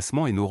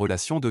efficacement et nos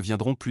relations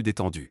deviendront plus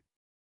détendues.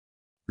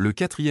 Le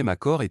quatrième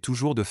accord est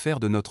toujours de faire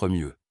de notre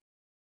mieux.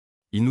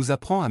 Il nous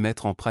apprend à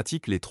mettre en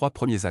pratique les 3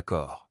 premiers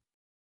accords.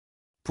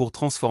 Pour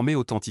transformer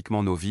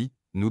authentiquement nos vies,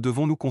 nous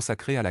devons nous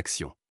consacrer à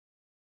l'action.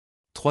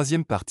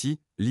 Troisième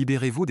partie,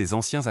 libérez-vous des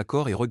anciens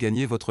accords et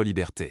regagnez votre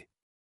liberté.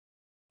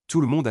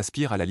 Tout le monde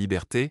aspire à la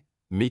liberté,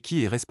 mais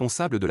qui est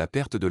responsable de la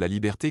perte de la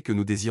liberté que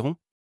nous désirons?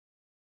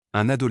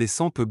 Un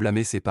adolescent peut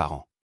blâmer ses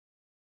parents.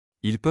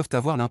 Ils peuvent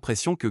avoir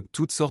l'impression que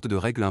toutes sortes de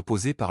règles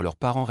imposées par leurs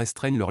parents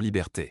restreignent leur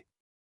liberté.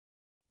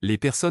 Les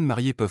personnes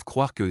mariées peuvent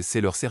croire que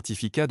c'est leur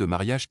certificat de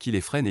mariage qui les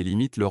freine et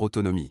limite leur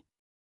autonomie.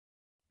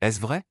 Est-ce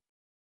vrai?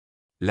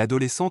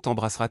 L'adolescent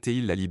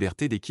embrassera-t-il la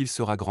liberté dès qu'il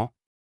sera grand?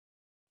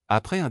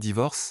 Après un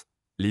divorce,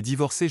 les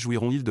divorcés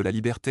jouiront-ils de la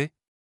liberté?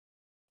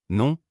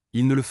 Non,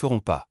 ils ne le feront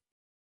pas.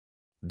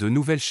 De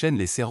nouvelles chaînes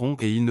les serreront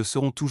et ils ne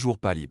seront toujours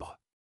pas libres.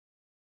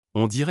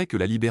 On dirait que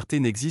la liberté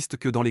n'existe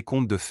que dans les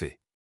contes de fées.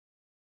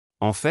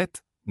 En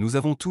fait, nous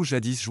avons tous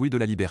jadis joui de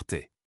la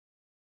liberté.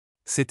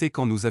 C'était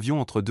quand nous avions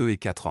entre 2 et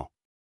 4 ans.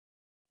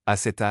 À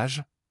cet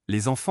âge,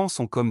 les enfants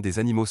sont comme des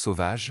animaux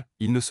sauvages,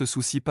 ils ne se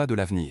soucient pas de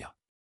l'avenir.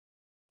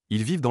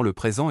 Ils vivent dans le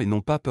présent et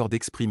n'ont pas peur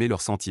d'exprimer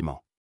leurs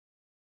sentiments.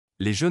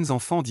 Les jeunes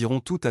enfants diront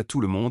tout à tout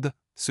le monde,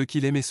 ce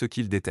qu'ils aiment et ce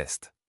qu'ils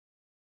détestent.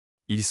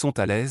 Ils sont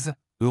à l'aise,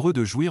 heureux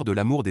de jouir de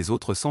l'amour des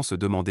autres sans se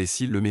demander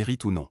s'ils le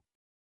méritent ou non.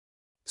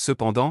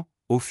 Cependant,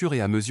 au fur et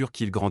à mesure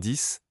qu'ils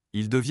grandissent,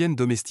 ils deviennent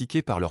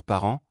domestiqués par leurs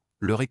parents,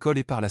 leur école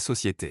et par la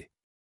société.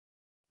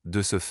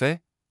 De ce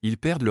fait, ils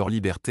perdent leur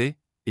liberté,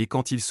 et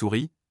quand ils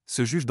sourient,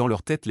 se juge dans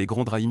leur tête les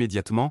grondera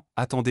immédiatement,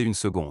 attendez une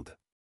seconde.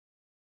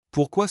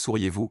 Pourquoi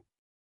souriez-vous?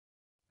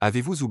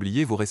 Avez-vous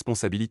oublié vos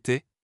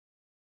responsabilités?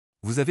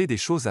 Vous avez des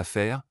choses à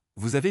faire,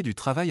 vous avez du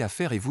travail à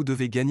faire et vous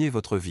devez gagner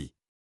votre vie.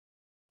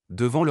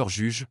 Devant leur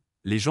juge,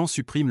 les gens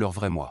suppriment leur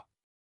vrai moi.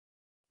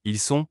 Ils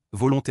sont,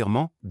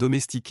 volontairement,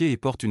 domestiqués et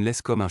portent une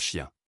laisse comme un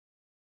chien.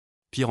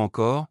 Pire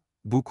encore,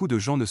 beaucoup de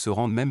gens ne se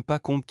rendent même pas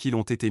compte qu'ils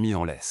ont été mis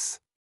en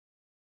laisse.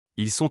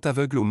 Ils sont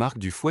aveugles aux marques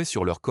du fouet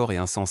sur leur corps et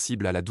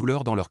insensibles à la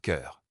douleur dans leur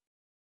cœur.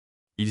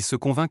 Ils se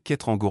convainquent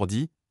qu'être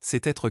engourdi,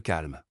 c'est être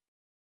calme.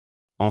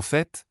 En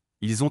fait,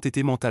 ils ont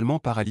été mentalement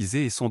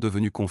paralysés et sont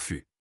devenus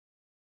confus.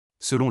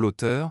 Selon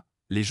l'auteur,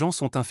 les gens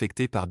sont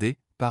infectés par des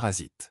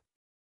parasites.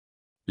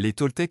 Les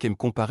Toltecs aiment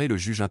comparer le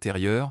juge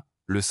intérieur,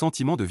 le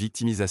sentiment de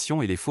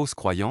victimisation et les fausses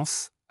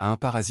croyances, à un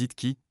parasite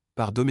qui,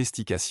 par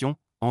domestication,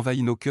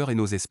 envahit nos cœurs et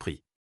nos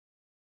esprits.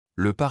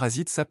 Le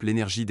parasite sape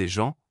l'énergie des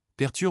gens,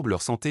 perturbe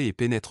leur santé et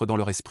pénètre dans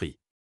leur esprit.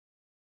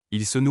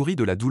 Il se nourrit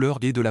de la douleur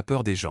et de la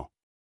peur des gens.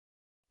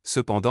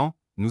 Cependant,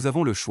 nous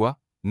avons le choix,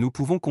 nous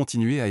pouvons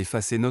continuer à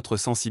effacer notre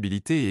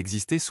sensibilité et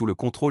exister sous le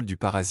contrôle du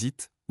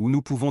parasite, ou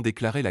nous pouvons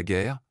déclarer la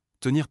guerre,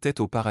 tenir tête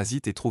au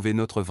parasite et trouver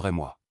notre vrai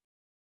moi.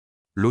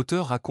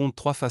 L'auteur raconte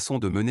 3 façons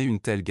de mener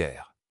une telle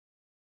guerre.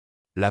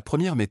 La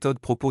première méthode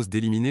propose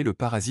d'éliminer le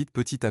parasite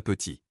petit à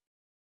petit.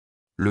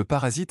 Le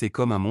parasite est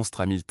comme un monstre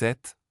à 1000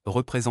 têtes,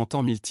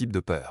 représentant 1000 types de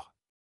peurs.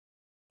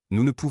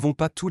 Nous ne pouvons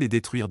pas tous les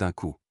détruire d'un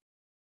coup.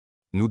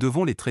 Nous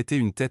devons les traiter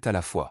une tête à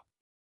la fois.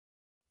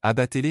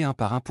 Abattez-les un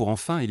par un pour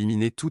enfin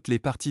éliminer toutes les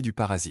parties du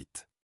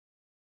parasite.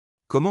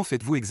 Comment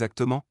faites-vous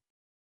exactement?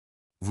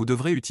 Vous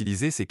devrez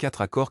utiliser ces 4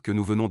 accords que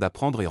nous venons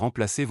d'apprendre et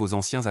remplacer vos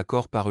anciens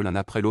accords par eux l'un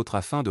après l'autre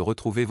afin de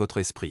retrouver votre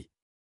esprit.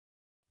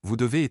 Vous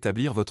devez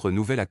établir votre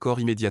nouvel accord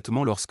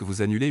immédiatement lorsque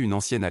vous annulez une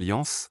ancienne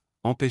alliance,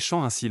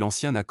 empêchant ainsi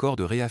l'ancien accord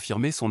de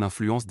réaffirmer son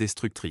influence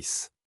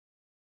destructrice.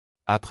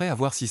 Après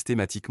avoir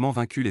systématiquement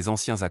vaincu les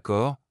anciens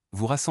accords,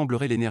 vous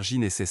rassemblerez l'énergie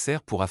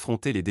nécessaire pour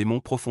affronter les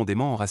démons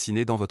profondément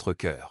enracinés dans votre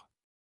cœur.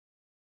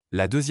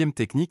 La deuxième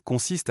technique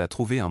consiste à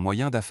trouver un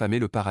moyen d'affamer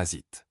le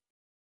parasite.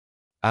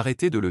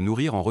 Arrêtez de le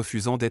nourrir en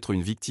refusant d'être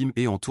une victime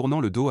et en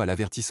tournant le dos à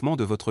l'avertissement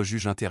de votre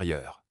juge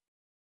intérieur.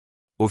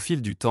 Au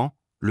fil du temps,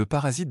 le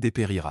parasite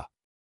dépérira.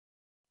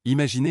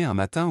 Imaginez un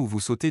matin où vous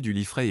sautez du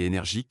lit frais et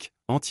énergique,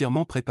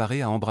 entièrement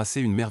préparé à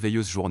embrasser une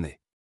merveilleuse journée.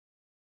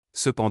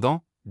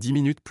 Cependant, 10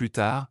 minutes plus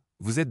tard,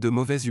 vous êtes de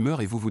mauvaise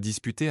humeur et vous vous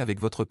disputez avec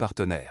votre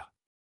partenaire.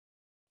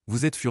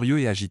 Vous êtes furieux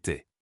et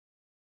agité.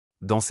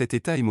 Dans cet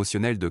état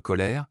émotionnel de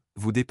colère,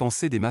 vous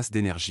dépensez des masses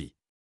d'énergie.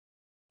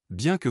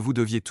 Bien que vous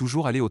deviez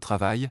toujours aller au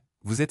travail,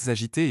 vous êtes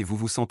agité et vous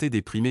vous sentez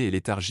déprimé et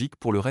léthargique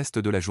pour le reste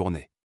de la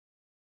journée.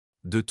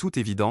 De toute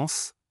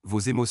évidence, vos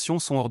émotions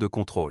sont hors de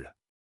contrôle.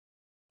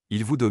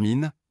 Ils vous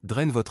dominent,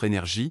 drainent votre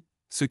énergie,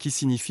 ce qui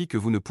signifie que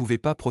vous ne pouvez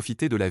pas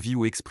profiter de la vie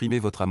ou exprimer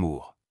votre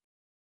amour.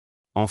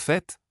 En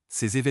fait,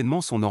 ces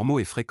événements sont normaux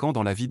et fréquents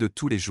dans la vie de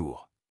tous les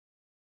jours.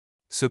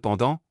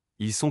 Cependant,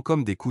 ils sont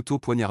comme des couteaux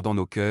poignardant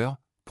nos cœurs,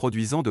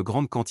 produisant de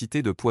grandes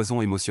quantités de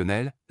poison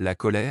émotionnel, la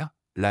colère,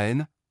 la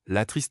haine,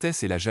 la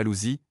tristesse et la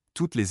jalousie,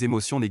 toutes les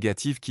émotions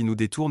négatives qui nous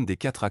détournent des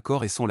 4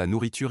 accords et sont la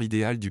nourriture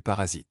idéale du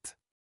parasite.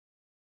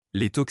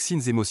 Les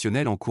toxines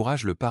émotionnelles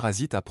encouragent le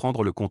parasite à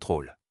prendre le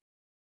contrôle.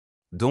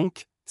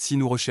 Donc, si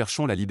nous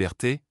recherchons la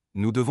liberté,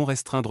 nous devons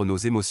restreindre nos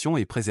émotions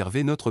et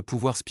préserver notre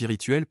pouvoir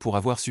spirituel pour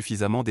avoir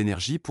suffisamment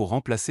d'énergie pour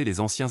remplacer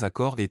les anciens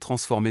accords et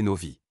transformer nos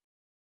vies.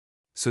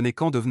 Ce n'est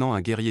qu'en devenant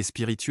un guerrier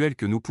spirituel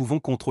que nous pouvons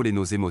contrôler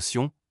nos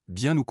émotions,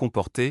 bien nous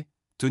comporter,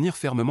 tenir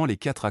fermement les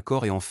 4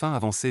 accords et enfin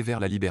avancer vers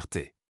la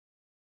liberté.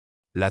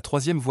 La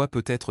troisième voie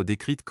peut être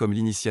décrite comme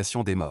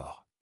l'initiation des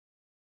morts.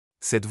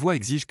 Cette voie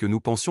exige que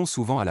nous pensions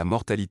souvent à la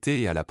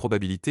mortalité et à la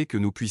probabilité que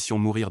nous puissions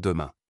mourir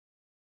demain.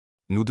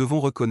 Nous devons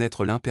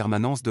reconnaître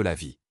l'impermanence de la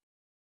vie.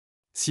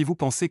 Si vous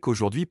pensez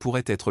qu'aujourd'hui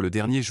pourrait être le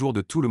dernier jour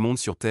de tout le monde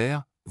sur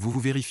Terre, vous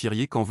vous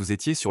vérifieriez quand vous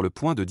étiez sur le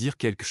point de dire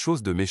quelque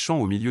chose de méchant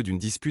au milieu d'une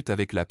dispute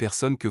avec la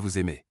personne que vous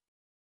aimez.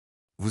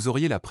 Vous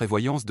auriez la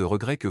prévoyance de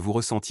regret que vous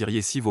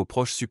ressentiriez si vos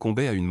proches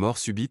succombaient à une mort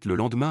subite le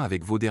lendemain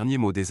avec vos derniers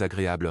mots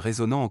désagréables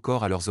résonnant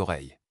encore à leurs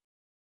oreilles.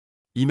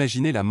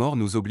 Imaginer la mort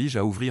nous oblige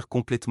à ouvrir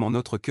complètement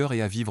notre cœur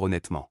et à vivre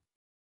honnêtement.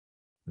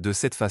 De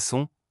cette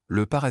façon,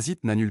 le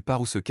parasite n'a nulle part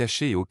où se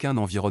cacher et aucun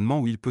environnement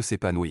où il peut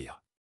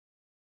s'épanouir.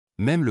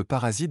 Même le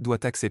parasite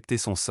doit accepter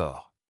son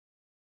sort.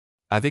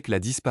 Avec la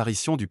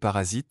disparition du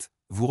parasite,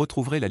 vous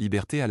retrouverez la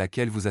liberté à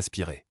laquelle vous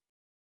aspirez.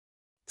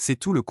 C'est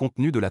tout le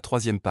contenu de la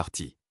troisième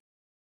partie.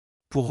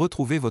 Pour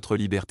retrouver votre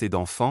liberté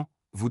d'enfant,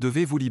 vous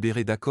devez vous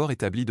libérer d'accords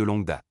établis de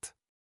longue date.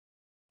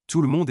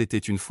 Tout le monde était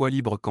une fois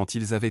libre quand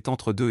ils avaient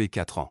entre 2 et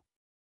 4 ans.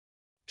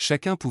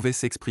 Chacun pouvait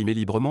s'exprimer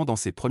librement dans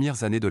ses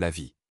premières années de la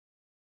vie.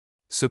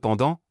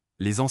 Cependant,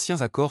 les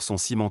anciens accords sont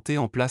cimentés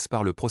en place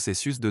par le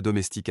processus de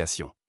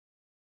domestication.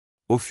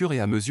 Au fur et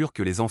à mesure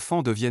que les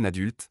enfants deviennent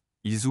adultes,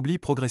 ils oublient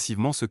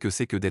progressivement ce que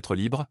c'est que d'être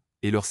libre,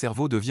 et leur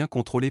cerveau devient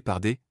contrôlé par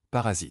des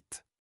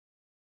parasites.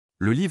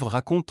 Le livre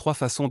raconte 3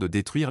 façons de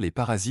détruire les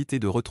parasites et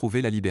de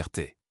retrouver la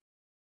liberté.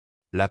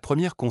 La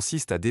première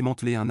consiste à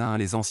démanteler un à un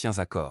les anciens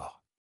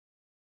accords.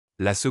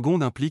 La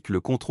seconde implique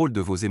le contrôle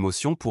de vos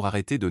émotions pour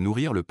arrêter de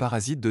nourrir le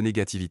parasite de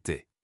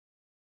négativité.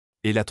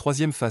 Et la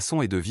troisième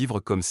façon est de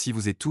vivre comme si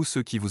vous et tous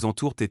ceux qui vous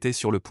entourent étaient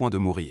sur le point de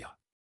mourir.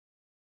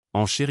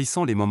 En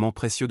chérissant les moments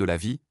précieux de la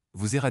vie,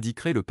 vous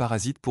éradiquerez le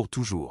parasite pour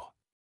toujours.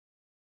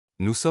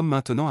 Nous sommes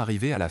maintenant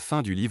arrivés à la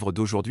fin du livre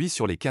d'aujourd'hui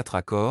sur les 4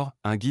 accords,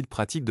 un guide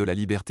pratique de la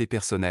liberté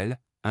personnelle,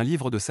 un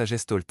livre de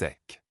sagesse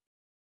toltèque.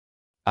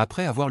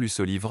 Après avoir lu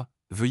ce livre,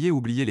 veuillez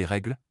oublier les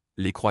règles,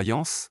 les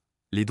croyances,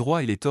 les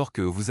droits et les torts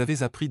que vous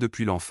avez appris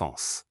depuis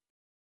l'enfance.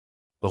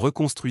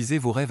 Reconstruisez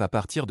vos rêves à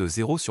partir de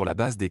zéro sur la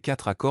base des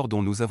 4 accords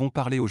dont nous avons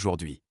parlé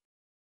aujourd'hui.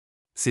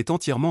 C'est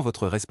entièrement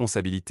votre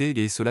responsabilité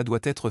et cela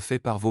doit être fait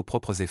par vos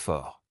propres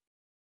efforts.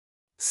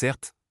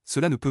 Certes,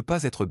 cela ne peut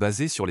pas être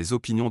basé sur les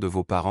opinions de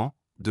vos parents,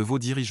 de vos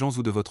dirigeants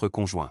ou de votre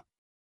conjoint.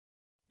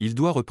 Il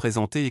doit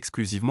représenter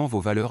exclusivement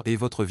vos valeurs et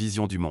votre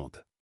vision du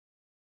monde.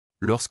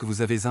 Lorsque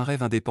vous avez un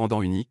rêve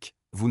indépendant unique,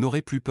 vous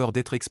n'aurez plus peur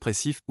d'être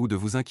expressif ou de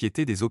vous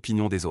inquiéter des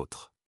opinions des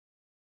autres.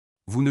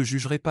 Vous ne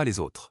jugerez pas les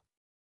autres.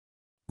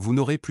 Vous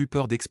n'aurez plus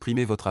peur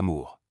d'exprimer votre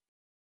amour.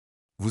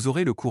 Vous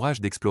aurez le courage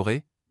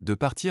d'explorer, de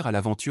partir à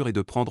l'aventure et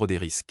de prendre des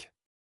risques.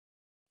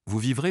 Vous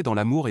vivrez dans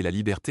l'amour et la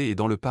liberté et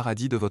dans le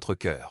paradis de votre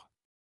cœur.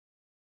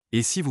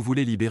 Et si vous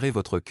voulez libérer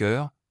votre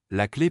cœur,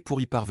 la clé pour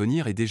y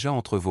parvenir est déjà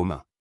entre vos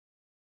mains.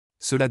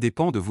 Cela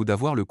dépend de vous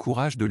d'avoir le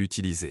courage de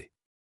l'utiliser.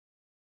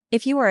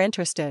 If you are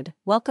interested,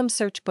 welcome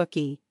Search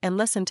Bookie and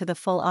listen to the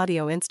full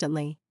audio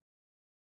instantly.